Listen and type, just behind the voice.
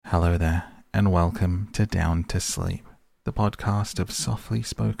Hello there, and welcome to Down to Sleep, the podcast of softly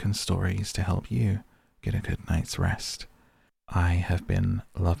spoken stories to help you get a good night's rest. I have been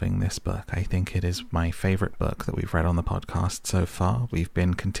loving this book. I think it is my favorite book that we've read on the podcast so far. We've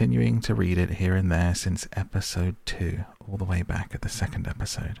been continuing to read it here and there since episode 2, all the way back at the second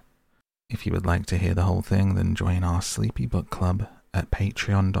episode. If you would like to hear the whole thing, then join our Sleepy Book Club at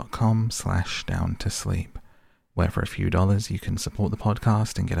patreon.com/downtosleep, where for a few dollars you can support the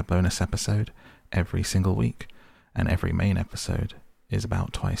podcast and get a bonus episode every single week, and every main episode is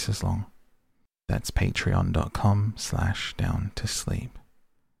about twice as long. That's patreon.com/downtosleep.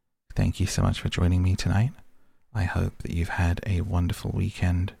 Thank you so much for joining me tonight. I hope that you've had a wonderful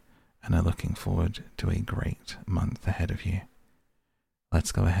weekend and are looking forward to a great month ahead of you.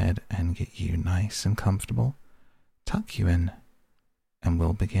 Let's go ahead and get you nice and comfortable, tuck you in, and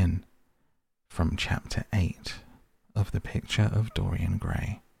we'll begin from Chapter 8 of The Picture of Dorian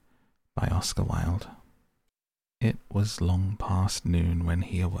Gray by Oscar Wilde. It was long past noon when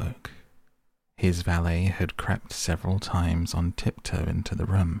he awoke. His valet had crept several times on tiptoe into the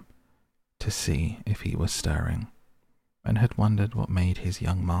room to see if he was stirring, and had wondered what made his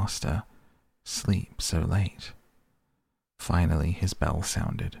young master sleep so late. Finally his bell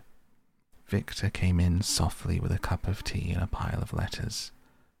sounded. Victor came in softly with a cup of tea and a pile of letters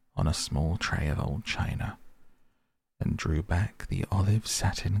on a small tray of old china, and drew back the olive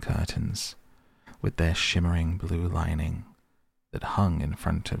satin curtains with their shimmering blue lining that hung in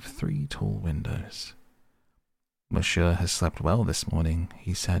front of 3 tall windows. "Monsieur has slept well this morning,"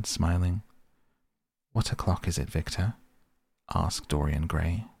 he said, smiling. "What o'clock is it, Victor?" asked Dorian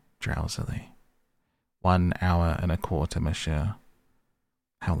Gray, drowsily. 1 hour and a quarter, monsieur."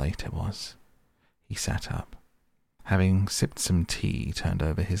 How late it was. He sat up. Having sipped some tea, he turned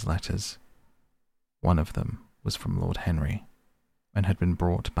over his letters. One of them was from Lord Henry, and had been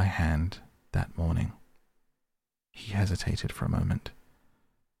brought by hand that morning. He hesitated for a moment,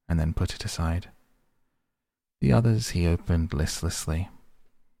 and then put it aside. The others he opened listlessly.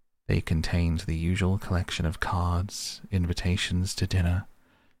 They contained the usual collection of cards, invitations to dinner,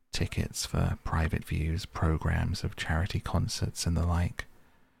 tickets for private views, programs of charity concerts, and the like,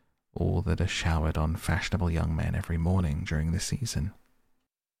 all that are showered on fashionable young men every morning during the season.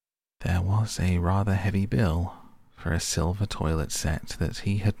 There was a rather heavy bill for a silver toilet set that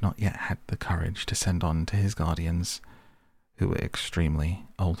he had not yet had the courage to send on to his guardians, who were extremely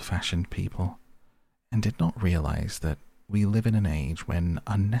old-fashioned people, and did not realize that we live in an age when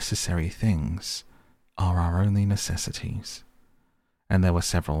unnecessary things are our only necessities. And there were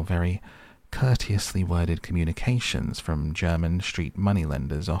several very courteously worded communications from German street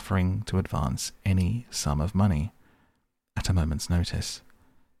moneylenders offering to advance any sum of money at a moment's notice,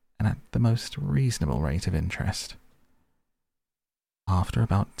 and at the most reasonable rate of interest. After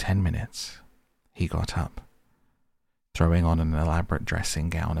about 10 minutes, he got up, throwing on an elaborate dressing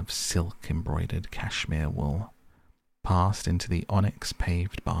gown of silk-embroidered cashmere wool, passed into the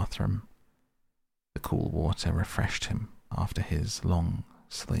onyx-paved bathroom. The cool water refreshed him after his long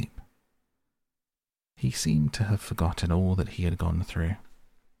sleep. He seemed to have forgotten all that he had gone through.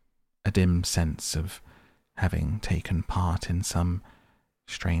 A dim sense of having taken part in some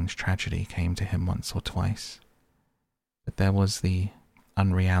strange tragedy came to him once or twice, but there was the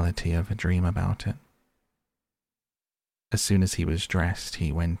unreality of a dream about it. As soon as he was dressed,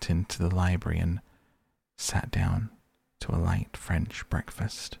 he went into the library and sat down to a light French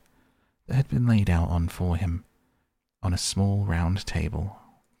breakfast that had been laid out for him on a small round table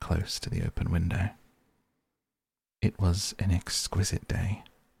close to the open window. It was an exquisite day.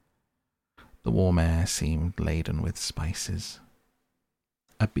 The warm air seemed laden with spices.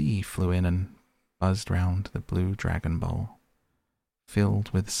 A bee flew in and buzzed round the blue dragon bowl,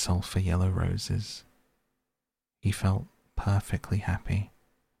 filled with sulphur-yellow roses. He felt perfectly happy.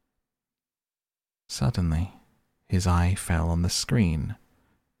 Suddenly, his eye fell on the screen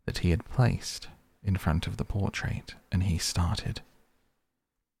that he had placed in front of the portrait, and he started.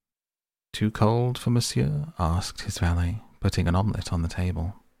 "Too cold for monsieur?" asked his valet, putting an omelette on the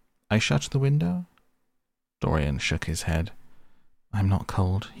table. "I shut the window?" Dorian shook his head. "I'm not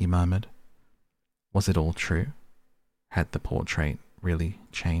cold," he murmured. Was it all true? Had the portrait really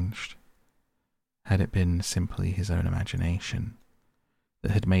changed? Had it been simply his own imagination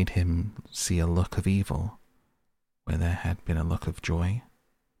that had made him see a look of evil where there had been a look of joy?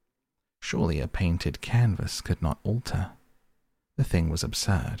 Surely a painted canvas could not alter. The thing was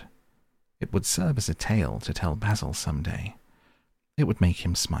absurd. It would serve as a tale to tell Basil some day. It would make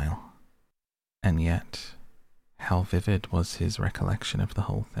him smile. And yet, how vivid was his recollection of the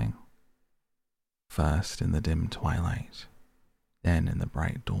whole thing. First in the dim twilight, Then in the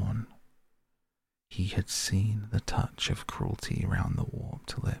bright dawn, he had seen the touch of cruelty round the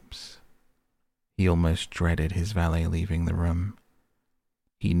warped lips. He almost dreaded his valet leaving the room.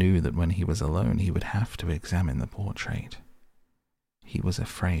 He knew that when he was alone he would have to examine the portrait. He was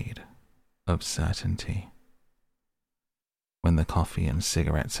afraid of certainty. When the coffee and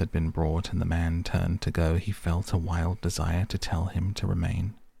cigarettes had been brought and the man turned to go, he felt a wild desire to tell him to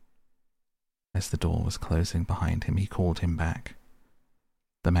remain. As the door was closing behind him, he called him back.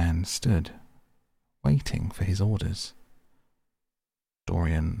 The man stood, waiting for his orders.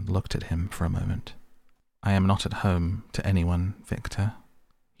 Dorian looked at him for a moment. "I am not at home to anyone, Victor,"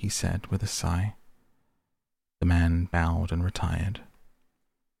 he said with a sigh. The man bowed and retired.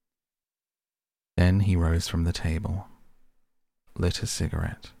 Then he rose from the table, lit a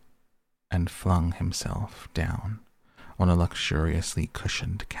cigarette, and flung himself down on a luxuriously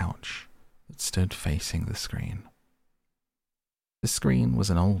cushioned couch that stood facing the screen. The screen was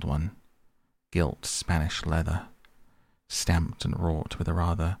an old one, gilt Spanish leather, stamped and wrought with a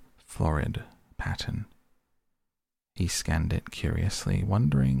rather florid pattern. He scanned it curiously,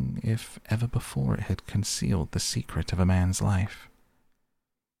 wondering if ever before it had concealed the secret of a man's life.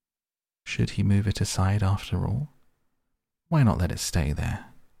 Should he move it aside after all? Why not let it stay there?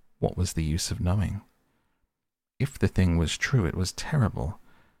 What was the use of knowing? If the thing was true, it was terrible.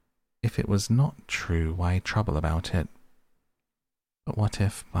 If it was not true, why trouble about it? But what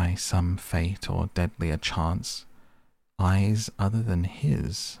if, by some fate or deadlier chance, eyes other than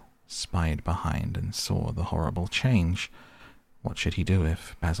his spied behind and saw the horrible change? What should he do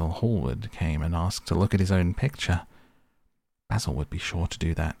if Basil Hallward came and asked to look at his own picture? Basil would be sure to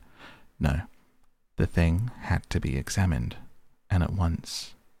do that. No, the thing had to be examined, and at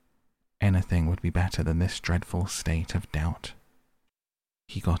once. Anything would be better than this dreadful state of doubt.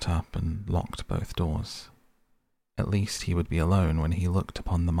 He got up and locked both doors. At least he would be alone when he looked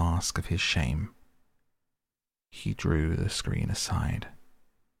upon the mask of his shame. He drew the screen aside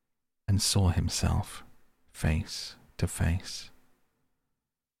and saw himself face to face.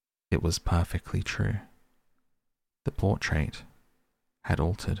 It was perfectly true. The portrait had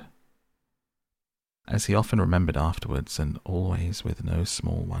altered. As he often remembered afterwards, and always with no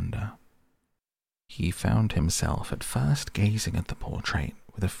small wonder, he found himself at first gazing at the portrait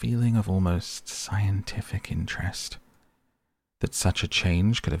with a feeling of almost scientific interest. That such a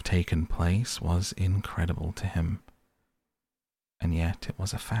change could have taken place was incredible to him. And yet it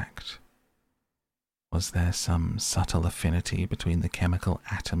was a fact. Was there some subtle affinity between the chemical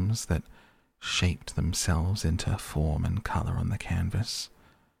atoms that shaped themselves into form and colour on the canvas,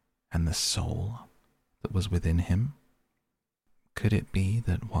 and the soul that was within him? Could it be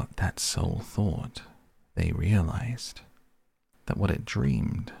that what that soul thought, they realized? That what it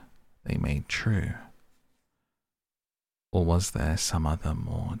dreamed, they made true? Or was there some other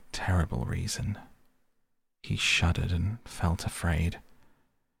more terrible reason? He shuddered and felt afraid.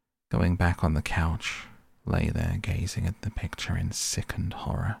 Going back on the couch, lay there gazing at the picture in sickened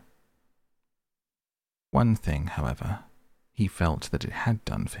horror. One thing, however, he felt that it had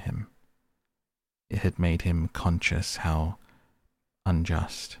done for him. It had made him conscious how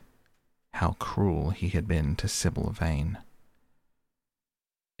unjust, how cruel he had been to Sybil Vane.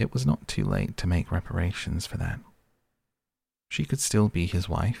 It was not too late to make reparations for that. She could still be his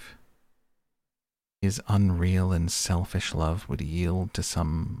wife. His unreal and selfish love would yield to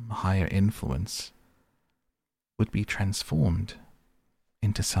some higher influence, would be transformed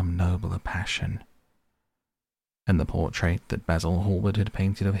into some nobler passion, and the portrait that Basil Hallward had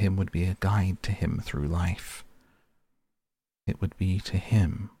painted of him would be a guide to him through life. It would be to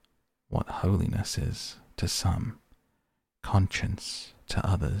him what holiness is to some, conscience to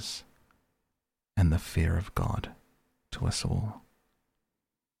others, and the fear of God to us all.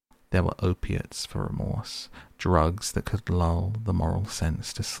 There were opiates for remorse, drugs that could lull the moral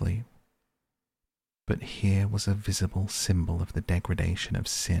sense to sleep. But here was a visible symbol of the degradation of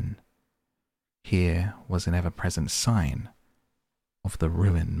sin. Here was an ever-present sign of the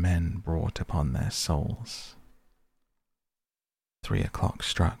ruin men brought upon their souls. 3 o'clock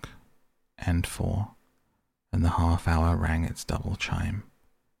struck, and 4, and the half-hour rang its double chime.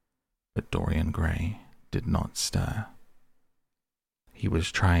 But Dorian Gray did not stir. He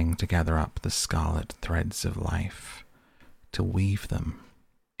was trying to gather up the scarlet threads of life, to weave them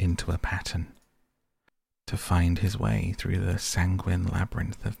into a pattern, to find his way through the sanguine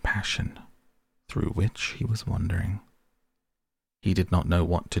labyrinth of passion through which he was wandering. He did not know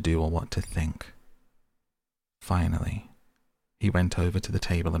what to do or what to think. Finally, he went over to the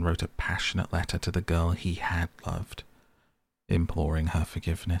table and wrote a passionate letter to the girl he had loved, imploring her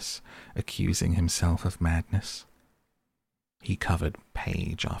forgiveness, accusing himself of madness. He covered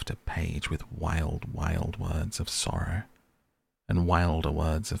page after page with wild, wild words of sorrow, and wilder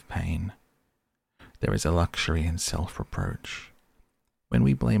words of pain. There is a luxury in self-reproach. When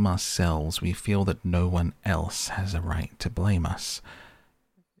we blame ourselves, we feel that no one else has a right to blame us.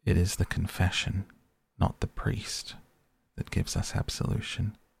 It is the confession, not the priest, that gives us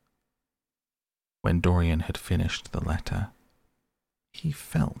absolution. When Dorian had finished the letter, he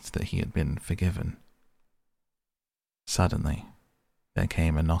felt that he had been forgiven. Suddenly, there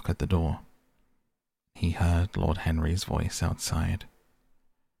came a knock at the door. He heard Lord Henry's voice outside.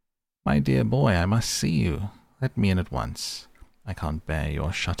 "My dear boy, I must see you. Let me in at once. I can't bear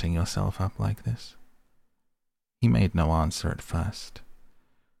your shutting yourself up like this." He made no answer at first,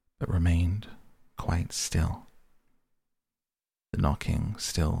 but remained quite still. The knocking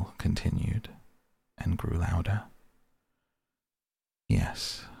still continued and grew louder.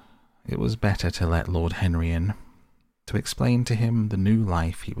 Yes, it was better to let Lord Henry in, to explain to him the new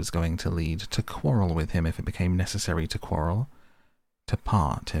life he was going to lead, to quarrel with him if it became necessary to quarrel, to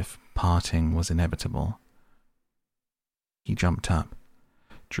part if parting was inevitable. He jumped up,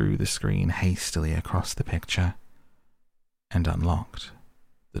 drew the screen hastily across the picture, and unlocked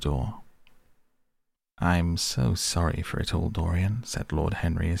the door. "I'm so sorry for it all, Dorian," said Lord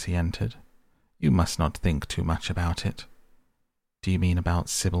Henry as he entered. "You must not think too much about it." "Do you mean about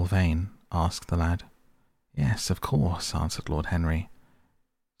Sybil Vane?" asked the lad. "Yes, of course," answered Lord Henry,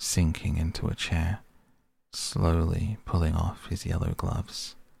 sinking into a chair, slowly pulling off his yellow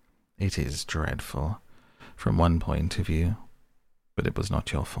gloves. "It is dreadful, from one point of view, but it was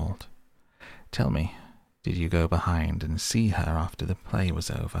not your fault. Tell me, did you go behind and see her after the play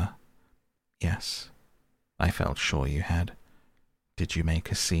was over?" "Yes, I felt sure you had. Did you make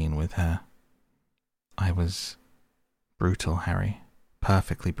a scene with her?" "I was brutal, Harry,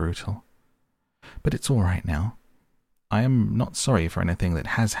 perfectly brutal. But it's all right now. I am not sorry for anything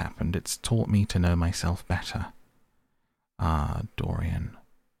that has happened. It's taught me to know myself better." "Ah, Dorian,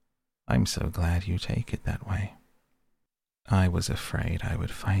 I'm so glad you take it that way. I was afraid I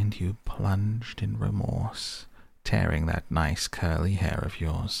would find you plunged in remorse, tearing that nice curly hair of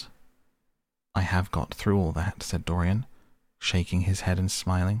yours." "I have got through all that," said Dorian, shaking his head and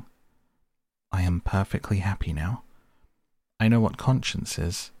smiling. "I am perfectly happy now. I know what conscience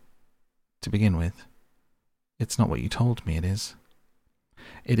is. To begin with, it's not what you told me it is.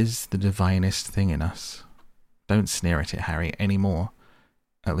 It is the divinest thing in us. Don't sneer at it, Harry, any more.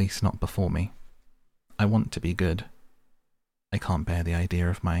 At least not before me. I want to be good. I can't bear the idea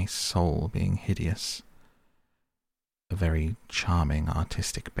of my soul being hideous. A very charming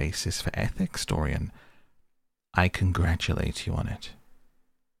artistic basis for ethics, Dorian. I congratulate you on it.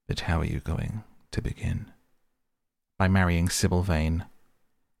 But how are you going to begin?" "By marrying Sybil Vane."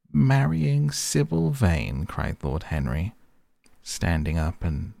 "Marrying Sybil Vane?" cried Lord Henry, standing up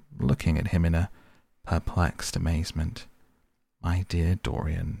and looking at him in a perplexed amazement. "My dear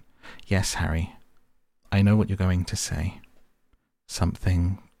Dorian." "Yes, Harry, I know what you're going to say.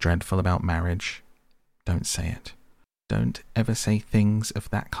 Something dreadful about marriage. Don't say it. Don't ever say things of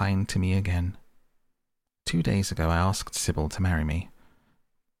that kind to me again. 2 days ago I asked Sybil to marry me.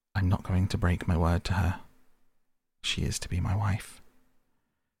 I'm not going to break my word to her. She is to be my wife."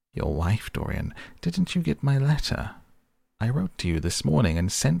 "Your wife, Dorian? Didn't you get my letter? I wrote to you this morning and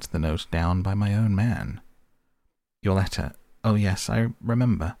sent the note down by my own man." "Your letter? Oh yes, I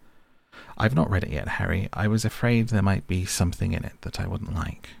remember. I've not read it yet, Harry. I was afraid there might be something in it that I wouldn't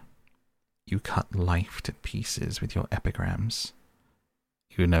like. You cut life to pieces with your epigrams.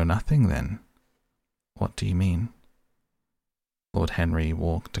 You know nothing, then?" "What do you mean?" Lord Henry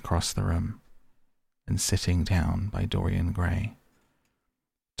walked across the room, and sitting down by Dorian Gray,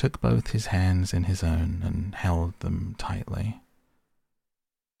 took both his hands in his own and held them tightly.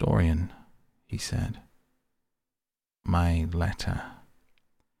 "Dorian," he said, "my letter,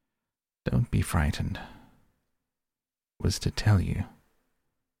 don't be frightened, was to tell you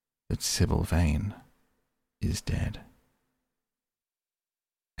that Sybil Vane is dead."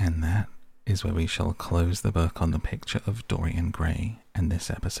 And that is where we shall close the book on the picture of Dorian Gray and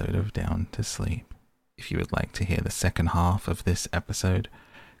this episode of Down to Sleep. If you would like to hear the second half of this episode,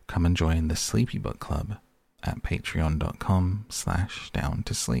 come and join the Sleepy Book Club at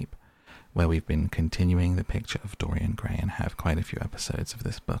patreon.com/downtosleep, where we've been continuing the picture of Dorian Gray and have quite a few episodes of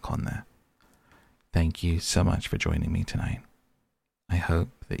this book on there. Thank you so much for joining me tonight. I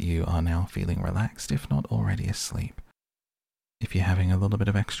hope that you are now feeling relaxed, if not already asleep. If you're having a little bit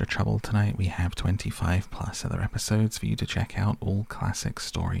of extra trouble tonight, we have 25 plus other episodes for you to check out, all classic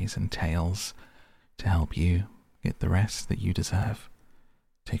stories and tales to help you get the rest that you deserve.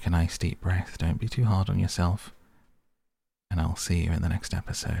 Take a nice deep breath, don't be too hard on yourself, and I'll see you in the next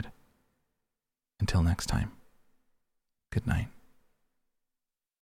episode. Until next time, good night.